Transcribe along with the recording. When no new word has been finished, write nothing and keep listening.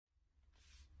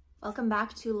Welcome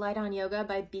back to Light On Yoga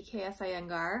by BKS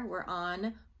Iyengar. We're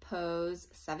on pose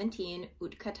 17,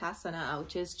 Utkatasana,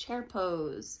 which is chair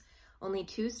pose. Only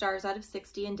 2 stars out of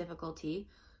 60 in difficulty.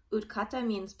 Utkata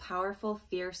means powerful,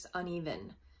 fierce,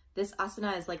 uneven. This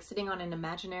asana is like sitting on an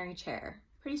imaginary chair.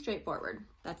 Pretty straightforward.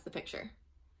 That's the picture.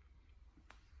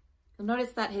 You'll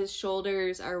notice that his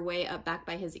shoulders are way up back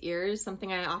by his ears.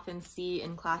 Something I often see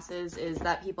in classes is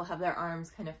that people have their arms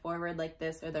kind of forward like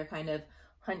this, or they're kind of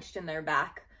hunched in their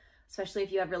back, especially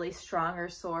if you have really strong or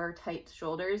sore, tight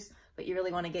shoulders, but you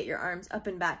really want to get your arms up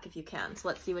and back if you can. So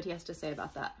let's see what he has to say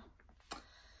about that.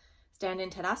 Stand in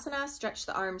Tadasana, stretch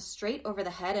the arms straight over the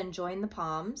head and join the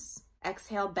palms.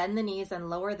 Exhale, bend the knees and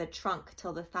lower the trunk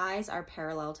till the thighs are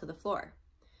parallel to the floor.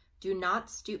 Do not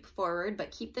stoop forward,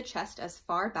 but keep the chest as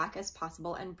far back as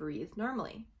possible and breathe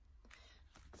normally.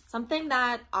 Something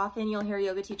that often you'll hear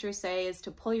yoga teachers say is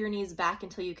to pull your knees back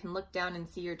until you can look down and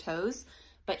see your toes.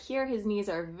 But here his knees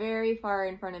are very far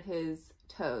in front of his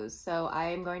toes. So I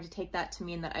am going to take that to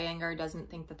mean that Iyengar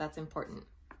doesn't think that that's important,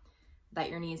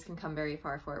 that your knees can come very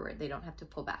far forward. They don't have to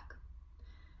pull back.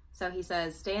 So he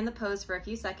says, stay in the pose for a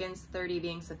few seconds, 30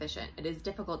 being sufficient. It is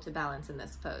difficult to balance in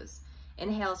this pose.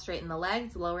 Inhale, straighten the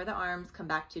legs, lower the arms, come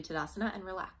back to Tadasana and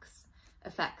relax.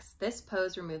 Effects. This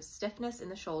pose removes stiffness in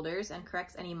the shoulders and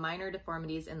corrects any minor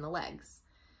deformities in the legs.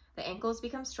 The ankles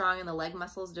become strong and the leg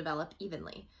muscles develop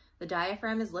evenly. The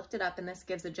diaphragm is lifted up and this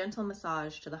gives a gentle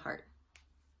massage to the heart.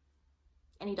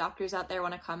 Any doctors out there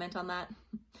want to comment on that?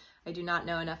 I do not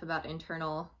know enough about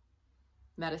internal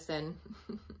medicine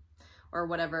or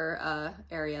whatever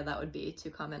area that would be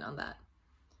to comment on that.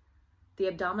 The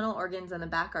abdominal organs and the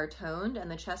back are toned and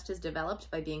the chest is developed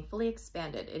by being fully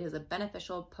expanded. It is a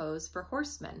beneficial pose for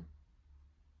horsemen.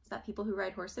 Is that people who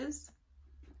ride horses?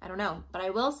 I don't know, but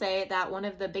I will say that one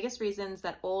of the biggest reasons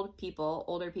that older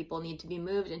people need to be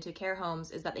moved into care homes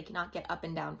is that they cannot get up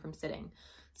and down from sitting.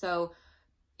 So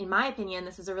in my opinion,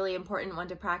 this is a really important one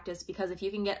to practice, because if you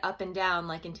can get up and down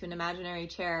like into an imaginary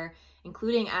chair,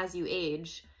 including as you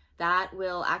age, that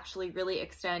will actually really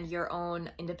extend your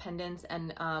own independence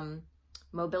and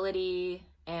mobility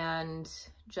and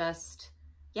just,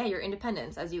 yeah, your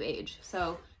independence as you age.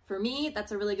 So for me,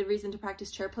 that's a really good reason to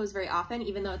practice chair pose very often,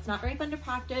 even though it's not very fun to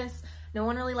practice. No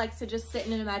one really likes to just sit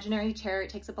in an imaginary chair. It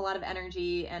takes up a lot of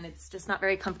energy and it's just not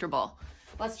very comfortable.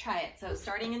 Let's try it. So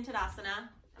starting in Tadasana,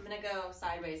 I'm gonna go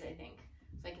sideways, I think,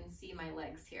 so I can see my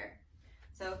legs here.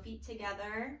 So feet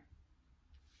together.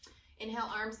 Inhale,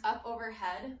 arms up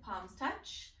overhead, palms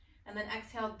touch, and then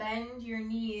exhale, bend your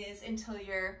knees until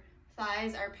your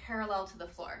thighs are parallel to the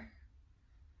floor.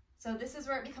 So this is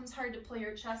where it becomes hard to pull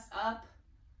your chest up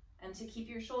and to keep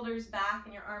your shoulders back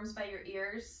and your arms by your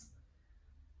ears.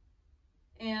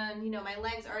 And you know, my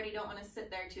legs already don't want to sit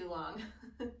there too long.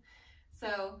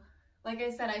 So like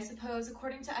I said, I suppose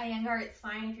according to Iyengar, it's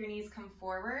fine if your knees come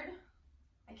forward.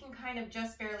 I can kind of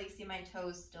just barely see my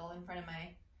toes still in front of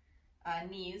my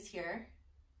knees here.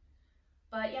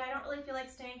 But yeah, I don't really feel like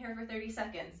staying here for 30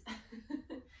 seconds.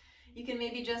 You can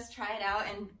maybe just try it out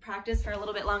and practice for a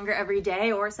little bit longer every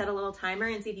day, or set a little timer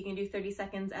and see if you can do 30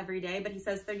 seconds every day. But he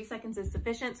says 30 seconds is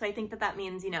sufficient. So I think that that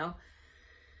means, you know,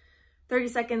 30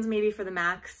 seconds maybe for the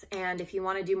max. And if you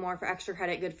want to do more for extra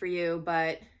credit, good for you.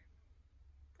 But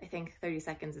I think 30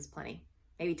 seconds is plenty.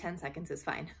 Maybe 10 seconds is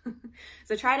fine.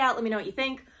 So try it out. Let me know what you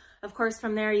think. Of course,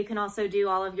 from there, you can also do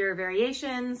all of your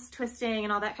variations, twisting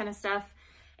and all that kind of stuff.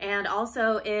 And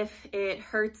also if it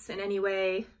hurts in any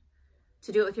way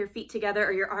to do it with your feet together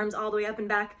or your arms all the way up and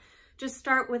back, just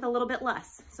start with a little bit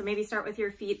less. So maybe start with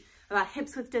your feet about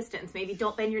hips width distance. Maybe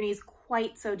don't bend your knees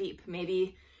quite so deep.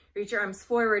 Maybe reach your arms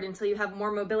forward until you have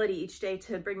more mobility each day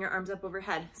to bring your arms up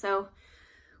overhead. So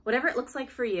whatever it looks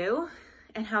like for you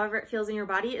and however it feels in your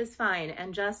body is fine.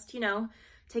 And just, you know,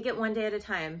 take it one day at a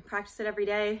time. Practice it every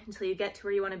day until you get to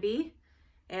where you want to be.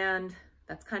 And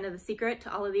that's kind of the secret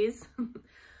to all of these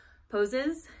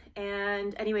poses.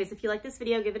 And anyways, if you like this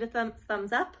video, give it a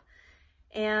thumbs up,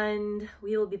 and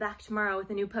we will be back tomorrow with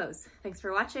a new pose. Thanks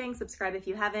for watching. Subscribe if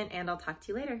you haven't, and I'll talk to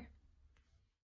you later.